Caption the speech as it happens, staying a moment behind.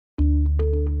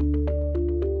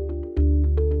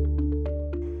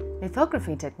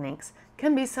Lithography techniques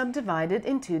can be subdivided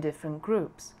in two different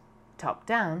groups: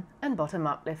 top-down and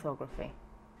bottom-up lithography.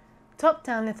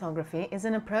 Top-down lithography is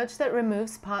an approach that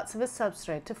removes parts of a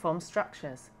substrate to form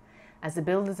structures, as the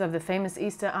builders of the famous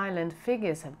Easter Island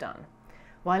figures have done,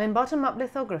 while in bottom-up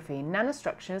lithography,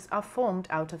 nanostructures are formed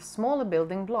out of smaller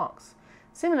building blocks,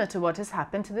 similar to what has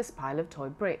happened to this pile of toy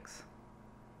bricks.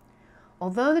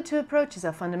 Although the two approaches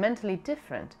are fundamentally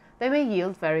different, they may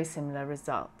yield very similar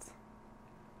results.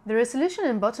 The resolution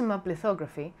in bottom-up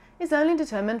lithography is only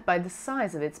determined by the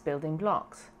size of its building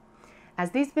blocks. As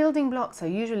these building blocks are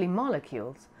usually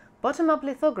molecules, bottom-up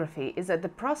lithography is at the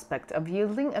prospect of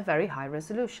yielding a very high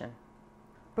resolution.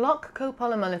 Block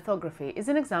copolymer lithography is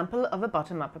an example of a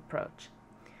bottom-up approach.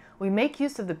 We make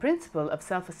use of the principle of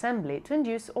self-assembly to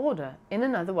induce order in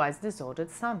an otherwise disordered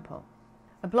sample.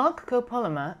 A block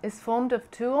copolymer is formed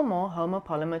of two or more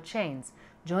homopolymer chains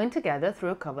joined together through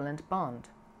a covalent bond.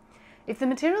 If the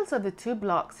materials of the two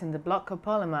blocks in the block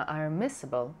copolymer are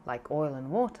immiscible, like oil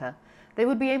and water, they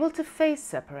would be able to phase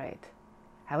separate.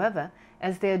 However,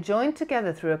 as they are joined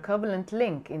together through a covalent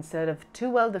link instead of two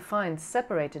well-defined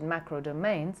separated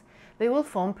macrodomains, they will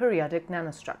form periodic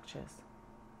nanostructures.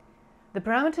 The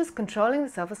parameters controlling the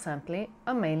self-assembly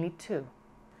are mainly two.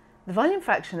 The volume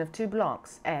fraction of two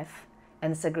blocks, F,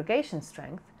 and the segregation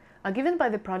strength are given by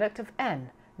the product of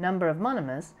N, number of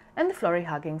monomers, and the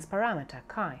Flory-Huggins parameter,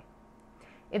 chi.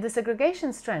 If the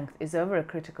segregation strength is over a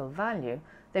critical value,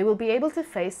 they will be able to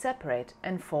phase separate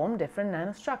and form different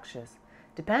nanostructures,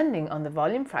 depending on the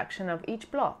volume fraction of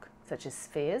each block, such as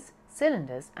spheres,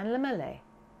 cylinders, and lamellae.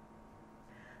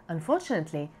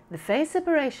 Unfortunately, the phase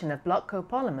separation of block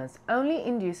copolymers only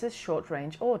induces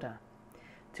short-range order.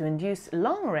 To induce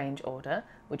long-range order,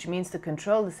 which means to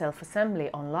control the self-assembly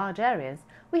on large areas,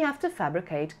 we have to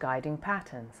fabricate guiding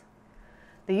patterns.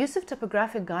 The use of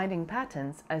topographic guiding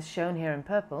patterns, as shown here in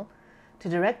purple, to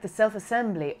direct the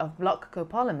self-assembly of block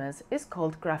copolymers is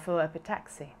called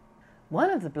graphoepitaxy. One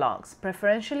of the blocks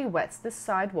preferentially wets the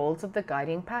side walls of the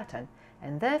guiding pattern,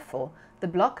 and therefore the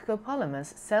block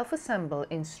copolymers self-assemble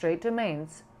in straight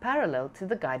domains parallel to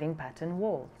the guiding pattern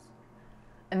walls.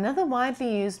 Another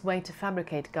widely used way to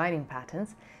fabricate guiding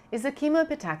patterns is the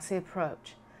chemoepitaxy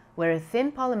approach, where a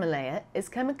thin polymer layer is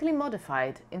chemically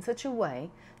modified in such a way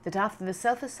that after the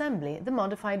self-assembly the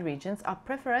modified regions are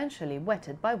preferentially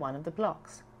wetted by one of the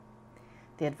blocks.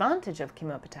 The advantage of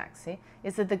chemoepitaxy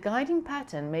is that the guiding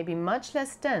pattern may be much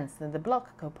less dense than the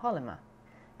block copolymer.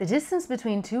 The distance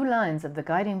between two lines of the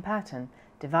guiding pattern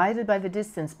divided by the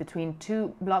distance between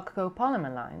two block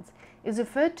copolymer lines is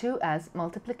referred to as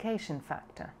multiplication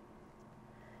factor.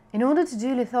 In order to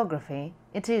do lithography,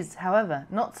 it is, however,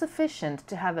 not sufficient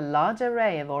to have a large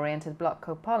array of oriented block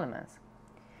copolymers.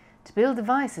 To build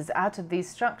devices out of these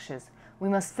structures, we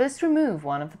must first remove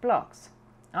one of the blocks.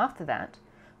 After that,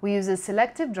 we use a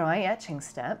selective dry etching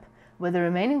step, where the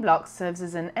remaining block serves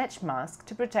as an etch mask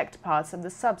to protect parts of the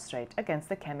substrate against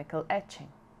the chemical etching.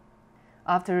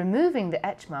 After removing the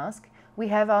etch mask, we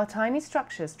have our tiny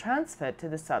structures transferred to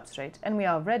the substrate and we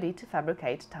are ready to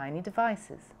fabricate tiny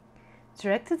devices.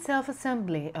 Directed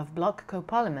self-assembly of block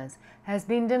copolymers has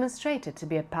been demonstrated to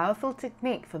be a powerful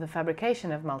technique for the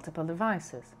fabrication of multiple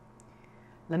devices.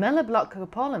 Lamellar block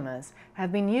copolymers have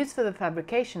been used for the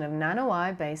fabrication of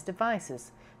nanowire-based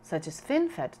devices, such as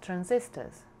FinFET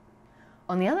transistors.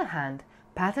 On the other hand,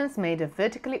 patterns made of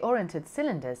vertically oriented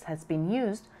cylinders has been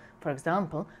used, for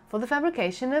example, for the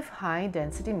fabrication of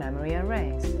high-density memory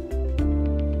arrays.